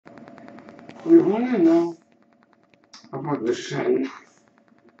You want to know about Duchenne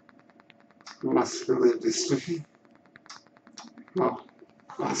Muscular Dystrophy? Well,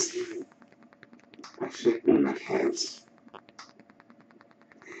 last night I shaking my hands,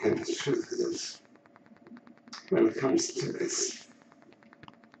 and the truth is, when it comes to this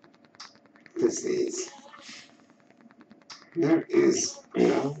disease, there is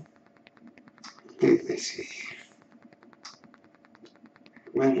no dignity.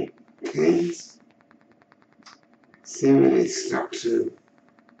 When things seemingly start to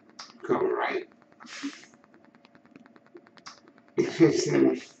go right, it kicks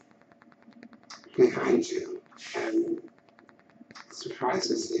in behind you and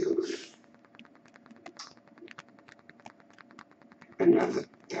surprises you with another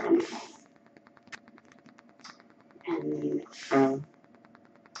downfall.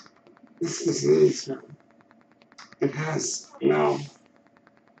 This disease, it has no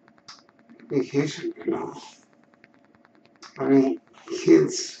vacation at all. I mean,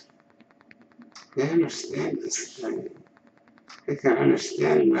 kids, they understand this thing. They can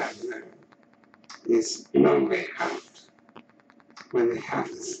understand that there is no way out when they have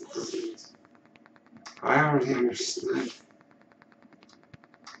this disease. I already understood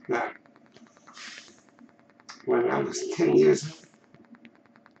that when I was 10 years old,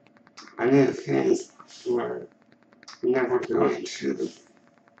 I knew things were never going to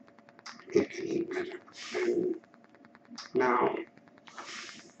get any better. And now,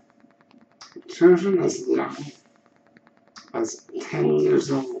 children as young as 10 years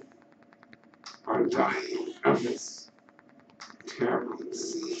old are dying of this terrible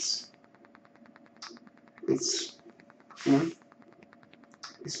disease. It's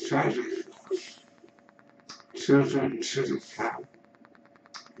tragic. Children shouldn't have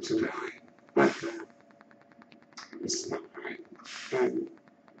to die like that. It's not right. And,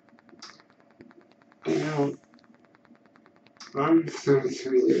 I'm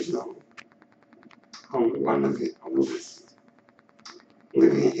 33 years old. I'm one of the oldest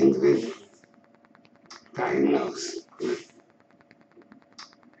living individuals diagnosed with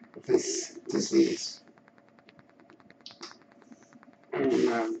this disease. And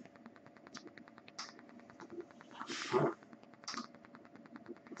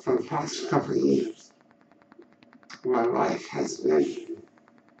for the past couple of years, my life has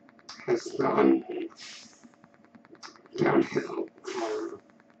gone downhill for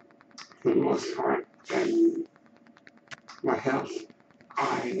the most part, and my health,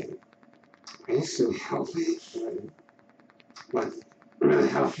 I used to be healthy, but really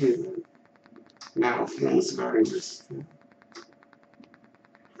healthy, but now things are just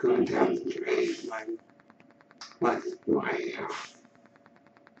going down the drain. My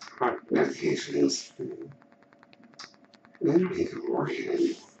heart medications, they don't even work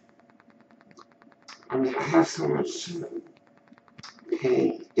anymore. I mean, I have so much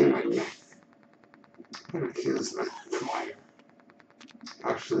pain in my neck that it feels like fire.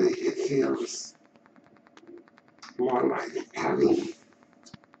 Actually, it feels more like having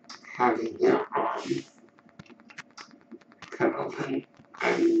your arm cut open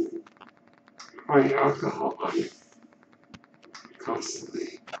and pouring alcohol on it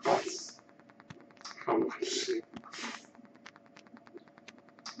constantly. That's how much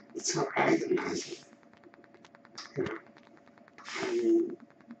it's so agonizing.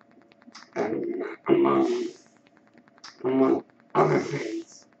 And among other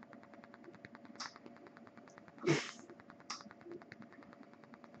things,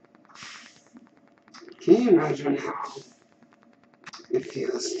 can you imagine how it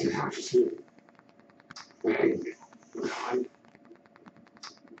feels to have to beg God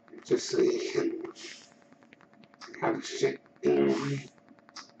just so you can have shit in the morning?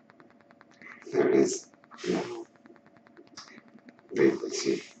 There is no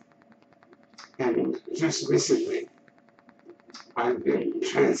dignity. And just recently, I've been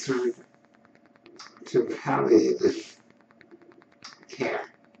transferred to palliative care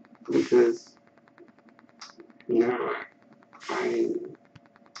because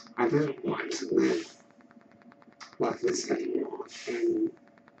I didn't want to live like this anymore, and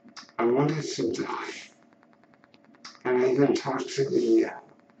I wanted to die. And I even talked to the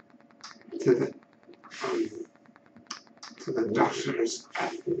doctors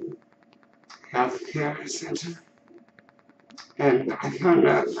at the healthcare center, and I found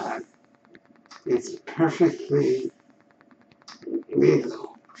out that it's perfectly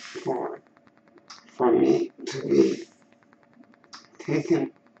legal for me to be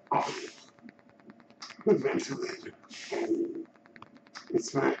taken off the ventilator, and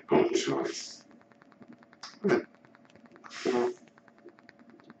it's my own choice. But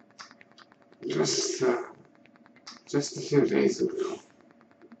just just a few days ago,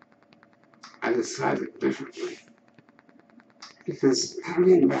 I decided differently because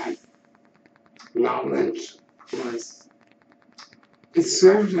having that knowledge was, it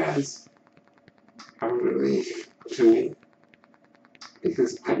served as a relief to me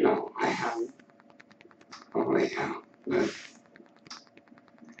because I know I have a way out. But,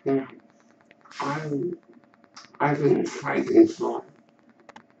 you know, I've been fighting for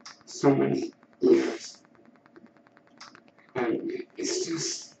so many years, and it's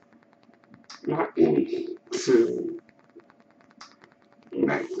just not in me to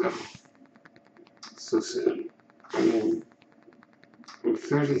let go so soon. I mean, I'm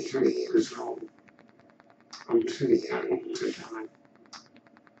 33 years old. I'm too young to die.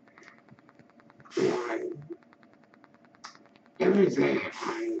 Every day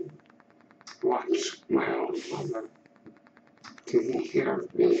I watch my own mother taking care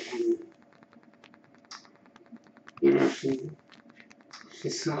of me, and you know,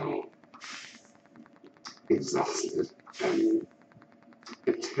 she's so exhausted, and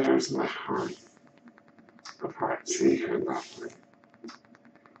it tears my heart apart seeing her that way.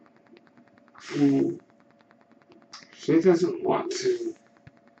 And she doesn't want to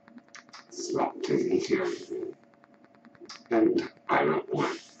stop taking care of me, and I don't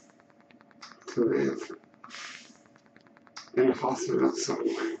want to live in a hospital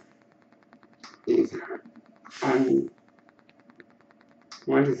somewhere either. And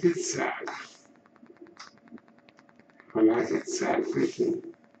when it gets sad, when I get sad thinking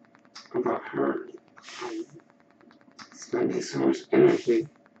about her, spending so much energy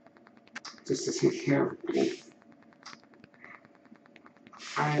just to take care of me,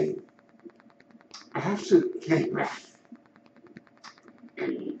 I have to think back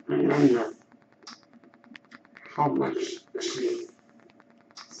and remember how much she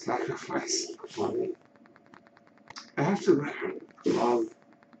sacrificed for me. I have to let her love,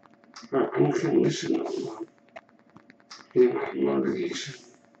 her unconditional love, be my motivation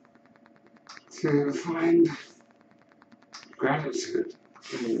to find gratitude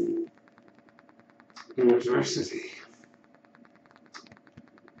in adversity.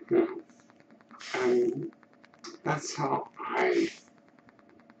 You know, and that's how I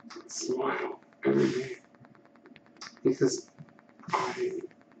smile every day, because I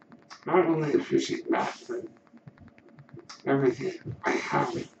not only appreciate that, but everything I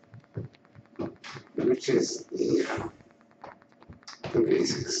have, which is the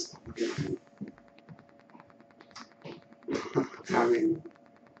basics.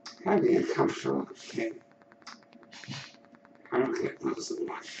 Having a comfortable day. I don't get those in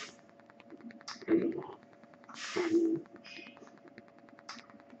life anymore. And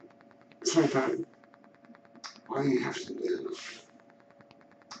sometimes all you have to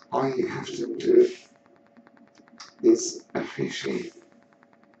do is appreciate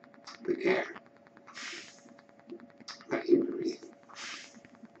the air that you breathe.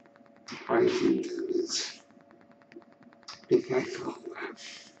 All you can do is be thankful that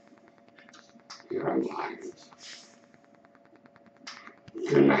you're alive.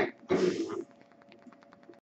 Good night, everyone.